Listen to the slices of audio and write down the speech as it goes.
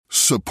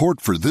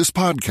Support for this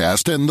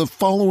podcast and the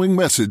following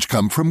message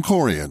come from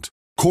Corient.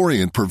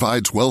 Corient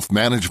provides wealth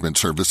management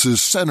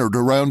services centered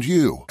around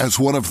you. As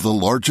one of the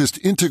largest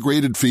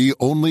integrated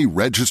fee-only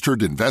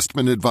registered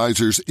investment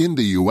advisors in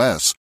the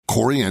U.S.,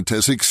 Corient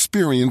has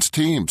experienced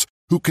teams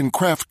who can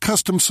craft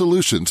custom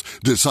solutions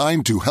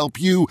designed to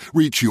help you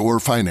reach your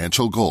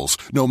financial goals,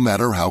 no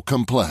matter how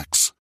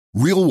complex.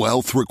 Real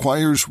wealth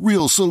requires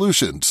real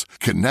solutions.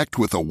 Connect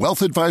with a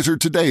wealth advisor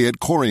today at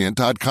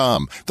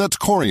Corient.com. That's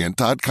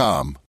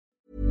Corient.com.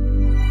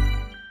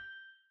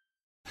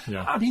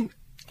 Yeah. I mean,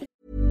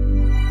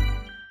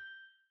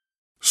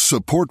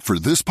 Support for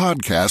this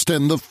podcast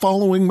and the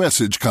following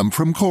message come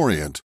from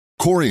Corient.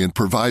 Corient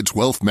provides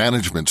wealth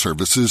management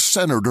services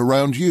centered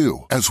around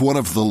you. As one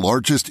of the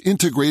largest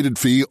integrated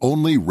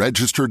fee-only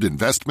registered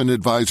investment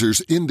advisors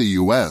in the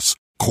U.S.,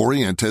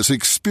 Corient has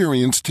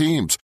experienced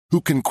teams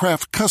who can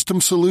craft custom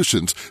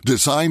solutions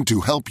designed to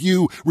help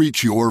you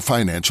reach your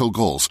financial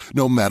goals,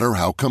 no matter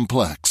how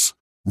complex.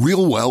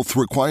 Real wealth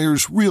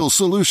requires real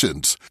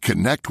solutions.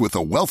 Connect with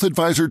a wealth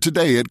advisor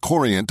today at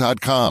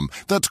Corient.com.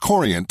 That's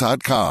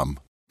Corient.com.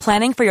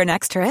 Planning for your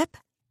next trip?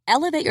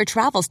 Elevate your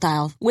travel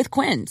style with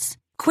Quince.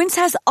 Quince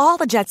has all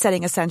the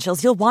jet-setting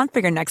essentials you'll want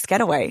for your next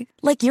getaway,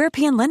 like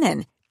European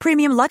linen,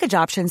 premium luggage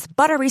options,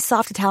 buttery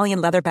soft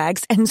Italian leather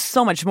bags, and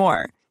so much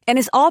more. And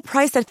is all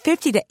priced at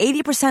 50 to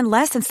 80%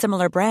 less than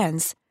similar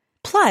brands.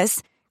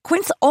 Plus,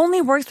 Quince only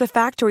works with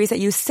factories that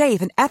use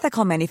safe and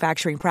ethical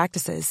manufacturing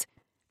practices.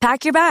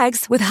 Pack your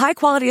bags with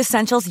high-quality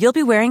essentials you'll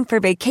be wearing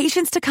for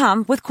vacations to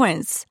come with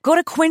Quince. Go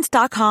to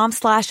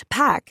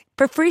quince.com/pack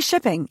for free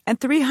shipping and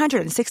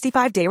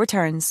 365-day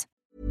returns.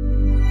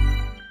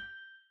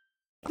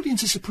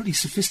 audiences are pretty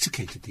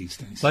sophisticated these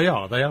days. They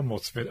are more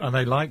sophisticated, and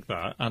they like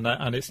that.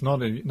 And it's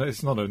not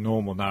a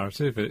normal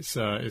narrative. It's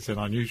an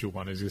unusual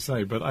one, as you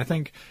say. But I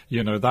think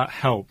that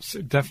helps.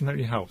 It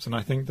definitely helps. And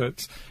I think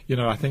that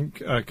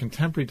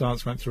contemporary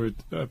dance went through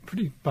a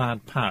pretty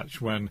bad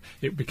patch when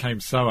it became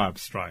so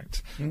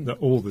abstract that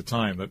all the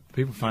time that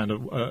people found it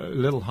a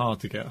little hard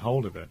to get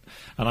hold of it.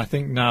 And I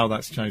think now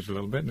that's changed a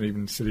little bit. And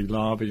even Siddhi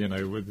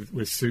Labi,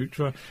 with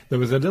Sutra, there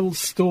was a little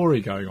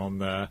story going on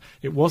there.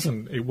 It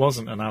wasn't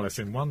an Alice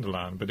in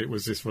Wonderland, but it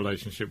was this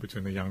relationship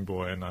between the young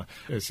boy and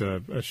it's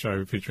a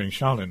show featuring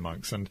Shaolin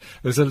monks, and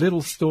there's a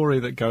little story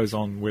that goes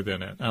on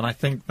within it, and I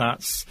think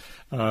that's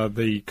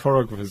the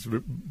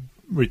choreographers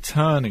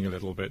returning a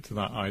little bit to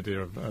that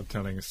idea of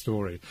telling a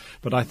story.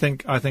 But I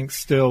think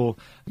still,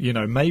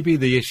 maybe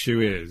the issue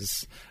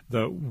is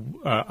that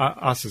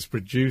us as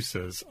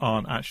producers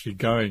aren't actually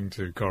going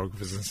to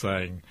choreographers and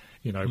saying,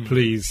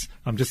 please,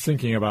 I'm just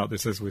thinking about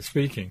this as we're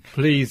speaking,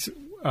 please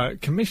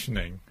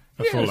commissioning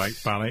a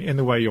full-length ballet in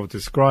the way you're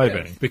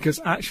describing. Because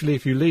actually,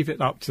 if you leave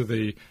it up to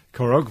the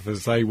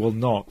choreographers, they will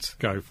not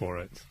go for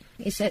it.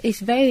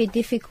 It's very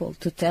difficult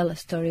to tell a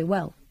story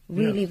well.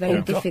 Really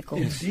very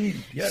difficult.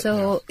 Indeed. Yeah,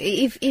 so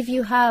if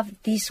you have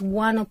this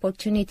one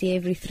opportunity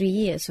every 3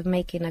 years of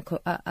making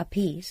a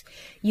piece,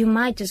 you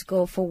might just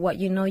go for what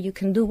you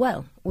can do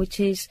well, which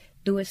is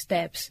do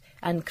steps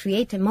and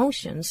create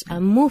emotions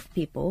and move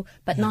people,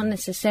 but not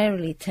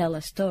necessarily tell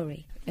a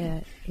story.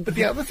 But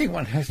the other thing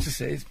one has to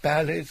say is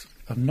ballets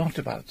are not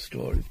about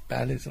stories.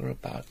 Ballets are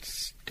about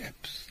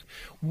steps.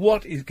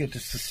 What is going to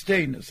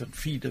sustain us and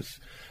feed us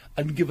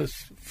and give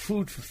us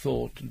food for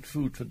thought and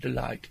food for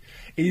delight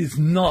is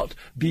not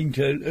being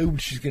told, oh,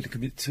 she's going to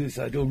commit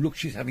suicide, oh, look,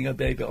 she's having a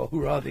baby, or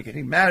hurrah, they're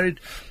getting married,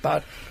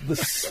 but the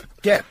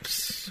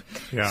steps.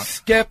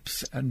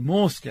 Steps and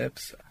more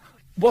steps.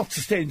 What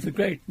sustains the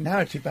great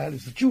narrative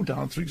ballads that you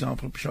dance, for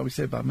example, shall we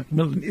say, by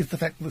Macmillan, is the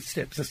fact that the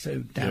steps are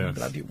so damn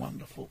bloody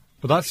wonderful.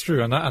 But that's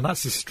true, and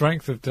that's the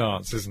strength of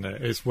dance, isn't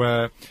it? It's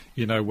where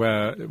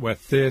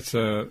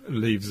theatre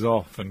leaves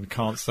off and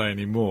can't say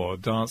any more.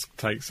 Dance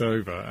takes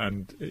over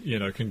and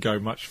can go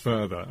much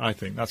further. I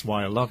think that's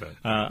why I love it,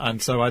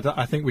 and so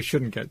I think we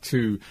shouldn't get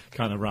too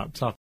kind of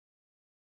wrapped up